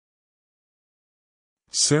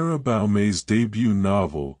Sara Baume's debut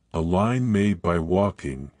novel, A Line Made by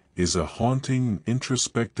Walking, is a haunting,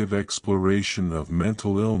 introspective exploration of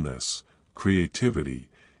mental illness, creativity,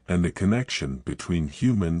 and the connection between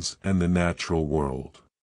humans and the natural world.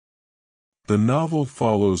 The novel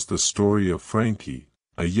follows the story of Frankie,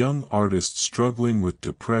 a young artist struggling with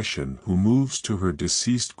depression who moves to her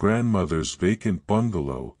deceased grandmother's vacant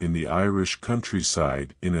bungalow in the Irish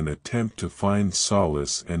countryside in an attempt to find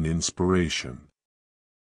solace and inspiration.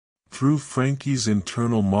 Through Frankie's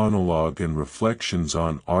internal monologue and reflections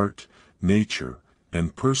on art, nature,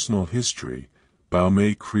 and personal history,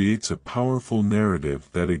 Baume creates a powerful narrative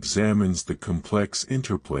that examines the complex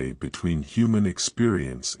interplay between human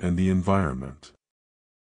experience and the environment.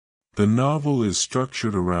 The novel is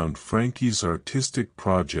structured around Frankie's artistic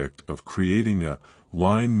project of creating a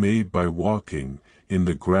line made by walking in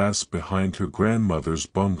the grass behind her grandmother's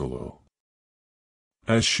bungalow.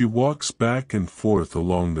 As she walks back and forth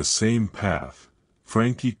along the same path,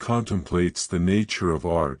 Frankie contemplates the nature of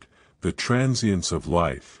art, the transience of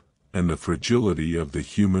life, and the fragility of the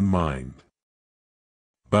human mind.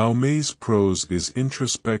 Baume's prose is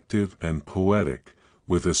introspective and poetic,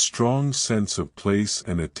 with a strong sense of place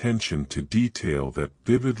and attention to detail that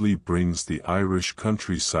vividly brings the Irish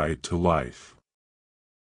countryside to life.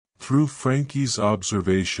 Through Frankie's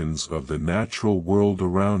observations of the natural world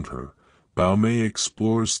around her, Baume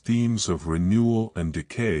explores themes of renewal and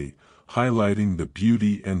decay, highlighting the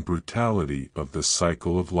beauty and brutality of the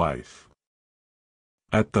cycle of life.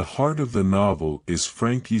 At the heart of the novel is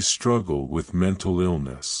Frankie's struggle with mental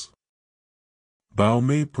illness.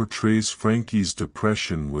 Baume portrays Frankie's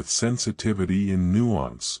depression with sensitivity and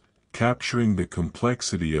nuance, capturing the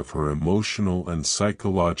complexity of her emotional and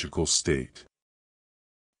psychological state.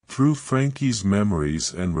 Through Frankie's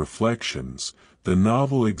memories and reflections, the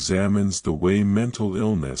novel examines the way mental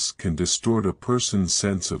illness can distort a person's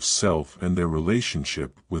sense of self and their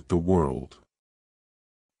relationship with the world.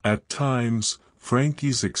 At times,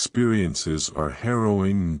 Frankie's experiences are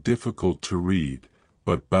harrowing and difficult to read,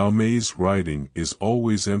 but Baume's writing is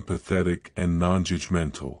always empathetic and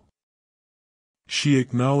non-judgmental. She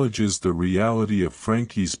acknowledges the reality of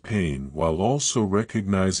Frankie's pain while also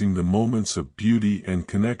recognizing the moments of beauty and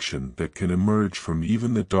connection that can emerge from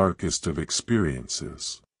even the darkest of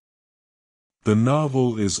experiences. The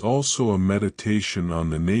novel is also a meditation on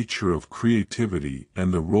the nature of creativity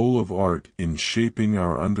and the role of art in shaping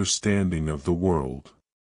our understanding of the world.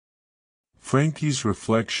 Frankie's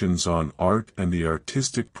reflections on art and the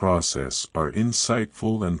artistic process are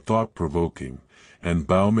insightful and thought-provoking, and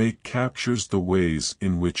Baume captures the ways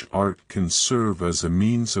in which art can serve as a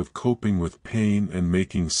means of coping with pain and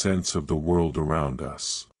making sense of the world around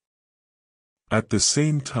us. At the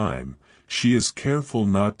same time, she is careful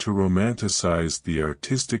not to romanticize the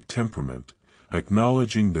artistic temperament,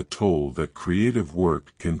 acknowledging the toll that creative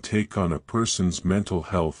work can take on a person's mental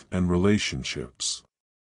health and relationships.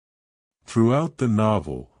 Throughout the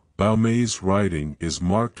novel, Baume's writing is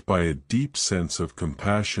marked by a deep sense of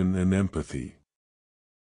compassion and empathy.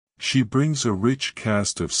 She brings a rich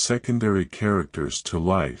cast of secondary characters to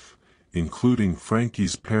life, including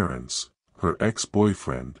Frankie's parents, her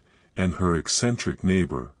ex-boyfriend, and her eccentric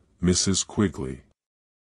neighbor, Mrs. Quigley.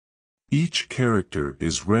 Each character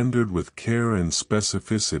is rendered with care and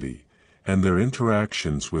specificity, and their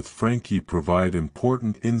interactions with Frankie provide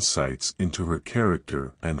important insights into her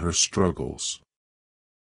character and her struggles.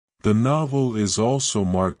 The novel is also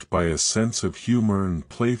marked by a sense of humor and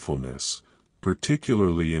playfulness,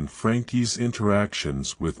 particularly in Frankie's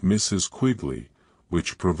interactions with Mrs. Quigley,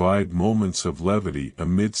 which provide moments of levity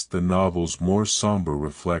amidst the novel's more somber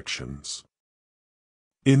reflections.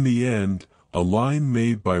 In the end, A Line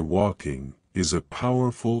Made by Walking is a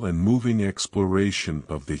powerful and moving exploration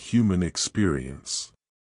of the human experience.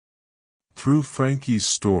 Through Frankie's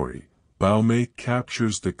story, Baume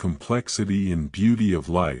captures the complexity and beauty of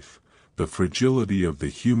life, the fragility of the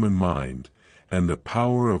human mind, and the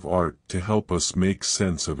power of art to help us make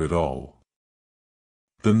sense of it all.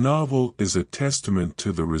 The novel is a testament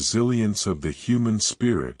to the resilience of the human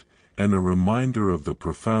spirit, and a reminder of the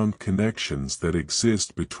profound connections that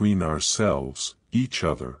exist between ourselves, each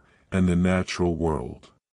other, and the natural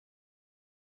world.